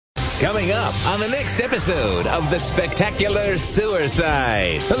Coming up on the next episode of the spectacular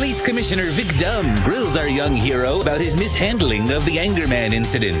Sewercide. Police Commissioner Vic Dumb grills our young hero about his mishandling of the Angerman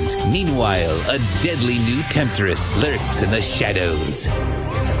incident. Meanwhile, a deadly new temptress lurks in the shadows.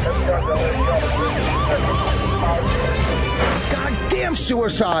 Goddamn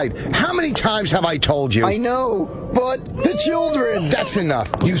Sewercide! How many times have I told you? I know, but the children! That's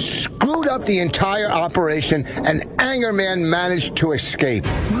enough. You screwed up the entire operation, and Angerman managed to escape.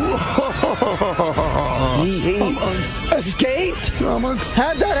 He escaped?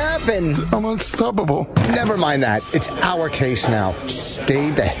 How'd that happen? I'm unstoppable. Never mind that. It's our case now. Stay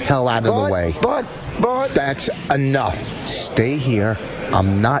the hell out of the way. But... That's enough. Stay here.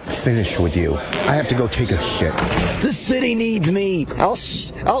 I'm not finished with you. I have to go take a shit. The city needs me. I'll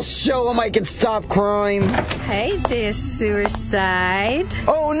show them I can stop crime. Hey there, Sewercide.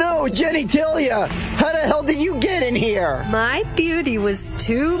 Oh no, Jennatalia! How the hell did you get in here? My beauty was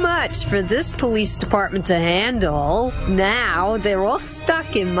too much for this police department to handle. Now they're all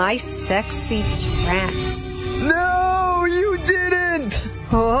stuck in my sexy trance. No, you didn't!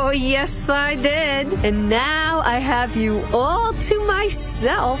 Oh, yes, I did. And now I have you all to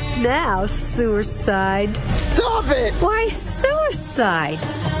myself now, Sewercide. Stop it! Why, Sewercide?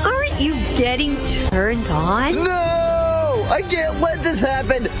 Aren't you getting turned on? No! I can't let this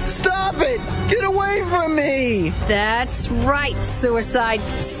happen! Stop it! Get away from me! That's right, Sewercide.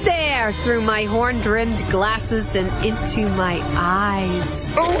 Stare through my horn-rimmed glasses and into my eyes.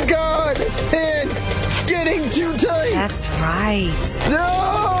 Oh, God! Hands getting too tight! That's right.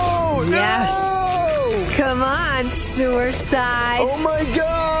 No! Yes. No! Come on, Sewercide. Oh, my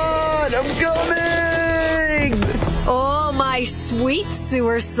God! I'm coming! Oh, my sweet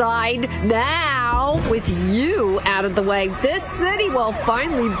Sewercide. Now, with you out of the way, this city will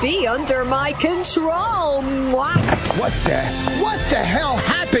finally be under my control. Mwah. What the hell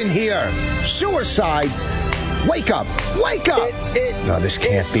happened here? Sewercide! Wake up! Wake up! No, this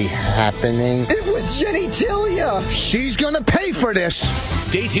can't be happening. It was Jennatalia! She's gonna pay for this!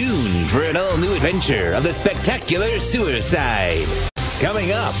 Stay tuned for an all-new adventure of the spectacular Sewercide.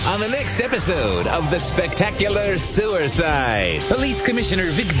 Coming up on the next episode of the spectacular Sewercide. Police Commissioner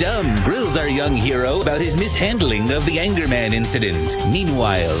Vic Dumb grills our young hero about his mishandling of the Angerman incident.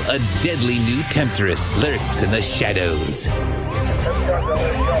 Meanwhile, a deadly new temptress lurks in the shadows.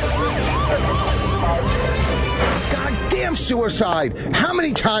 Goddamn Sewercide! How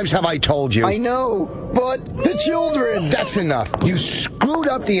many times have I told you? I know, but the children! That's enough. You screwed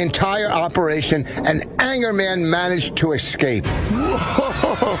up the entire operation, and Angerman managed to escape.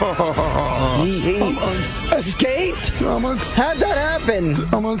 He escaped? How'd that happen?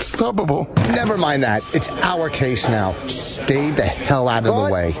 I'm unstoppable. Never mind that. It's our case now. Stay the hell out of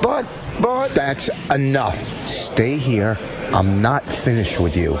the way. But... That's enough. Stay here. I'm not finished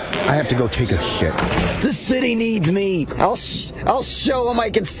with you. I have to go take a shit. The city needs me. I'll show them I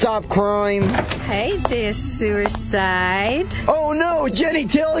can stop crime. Hey there, Sewercide. Oh no,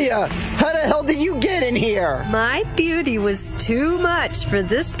 Jennatalia! How the hell did you get in here? My beauty was too much for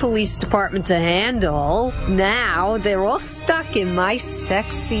this police department to handle. Now they're all stuck in my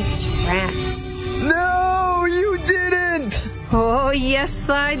sexy trance. No, you didn't! Oh, yes,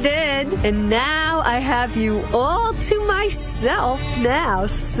 I did. And now I have you all to myself now,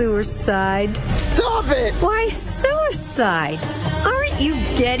 Sewercide. Stop it! Why, Sewercide? Aren't you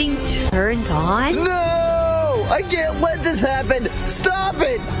getting turned on? No! I can't let this happen! Stop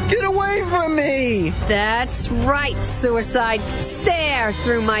it! Get away from me! That's right, Sewercide. Stare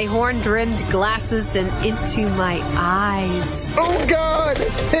through my horn-rimmed glasses and into my eyes. Oh, God!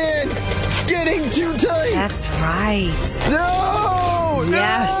 Hands getting too tight! That's right. No!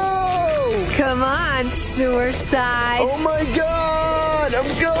 Yes. No! Come on, Sewercide. Oh, my God!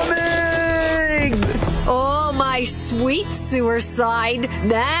 I'm coming! Oh, my sweet Sewercide.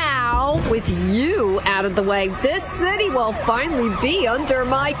 Now, with you out of the way, this city will finally be under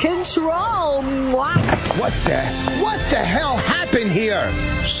my control. Mwah. What the hell happened here?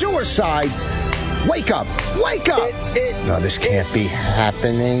 Sewercide! Wake up! Wake up! No, this can't be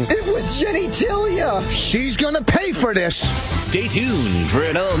happening. It was Jennatalia! She's gonna pay for this! Stay tuned for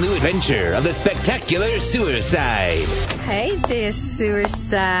an all-new adventure of the spectacular Sewercide. Hey there,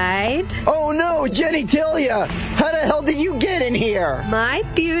 Sewercide. Oh no, Jennatalia! How the hell did you get in here? My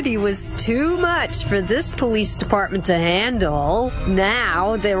beauty was too much for this police department to handle.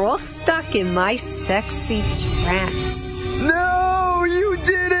 Now they're all stuck in my sexy trance. No, you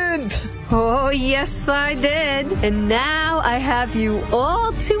didn't! Oh, yes, I did. And now I have you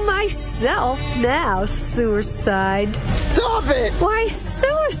all to myself now, Sewercide. Stop it! Why,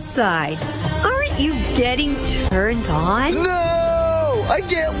 Sewercide? Aren't you getting turned on? No! I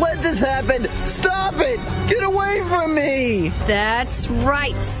can't let this happen. Stop it. Get away from me. That's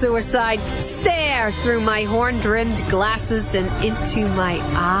right, Sewercide. Stare through my horn-rimmed glasses and into my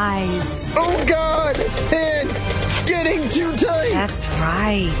eyes. Oh, God. Hands getting too tight. That's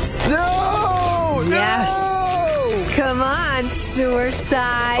right. No. Yes. No. Come on,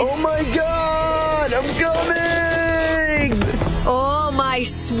 Sewercide. Oh, my God. I'm coming. Oh, my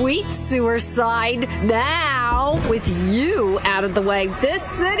sweet Sewercide. Now, with you out of the way, this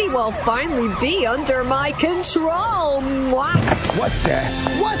city will finally be under my control. Mwah. What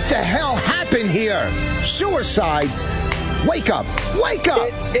the hell happened here? Sewercide? Wake up! Wake up!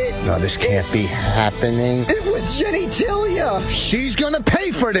 No, this can't be happening. It was Jennatalia. She's gonna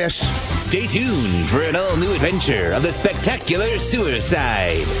pay for this. Stay tuned for an all-new adventure of the spectacular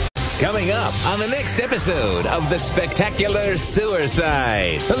Sewercide. Coming up on the next episode of the spectacular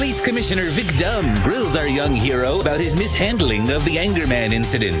Sewercide, Police Commissioner Vic Dumb grills our young hero about his mishandling of the Angerman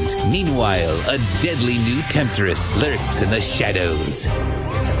incident. Meanwhile, a deadly new temptress lurks in the shadows.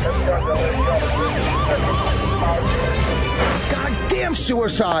 Goddamn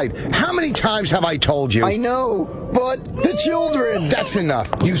Sewercide! How many times have I told you? I know, but the children. That's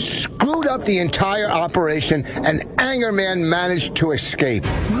enough. You screwed up the entire operation, and Angerman managed to escape.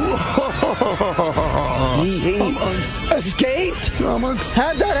 He escaped?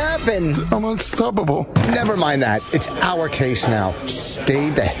 How'd that happen? I'm unstoppable. Never mind that. It's our case now. Stay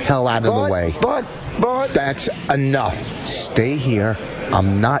the hell out of the way. But... That's enough. Stay here.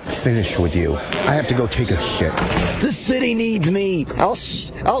 I'm not finished with you. I have to go take a shit. The city needs me. I'll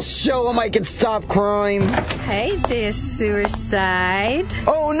show them I can stop crime. Hey there, Sewercide.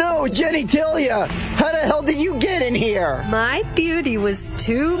 Oh no, Jennatalia! How the hell did you get in here? My beauty was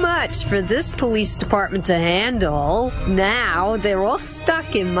too much for this police department to handle. Now they're all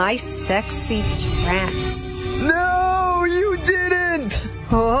stuck in my sexy trance. No, you didn't!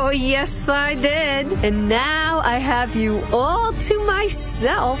 Oh, yes, I did. And now I have you all to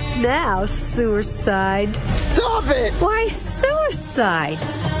myself now, Sewercide. Stop it! Why, Sewercide?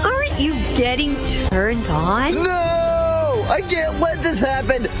 Aren't you getting turned on? No! I can't let this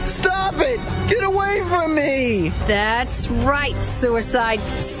happen! Stop it! Get away from me! That's right, Sewercide.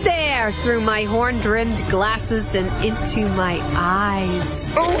 Stare through my horn-rimmed glasses and into my eyes.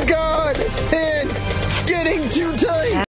 Oh, God! Hands getting too tight!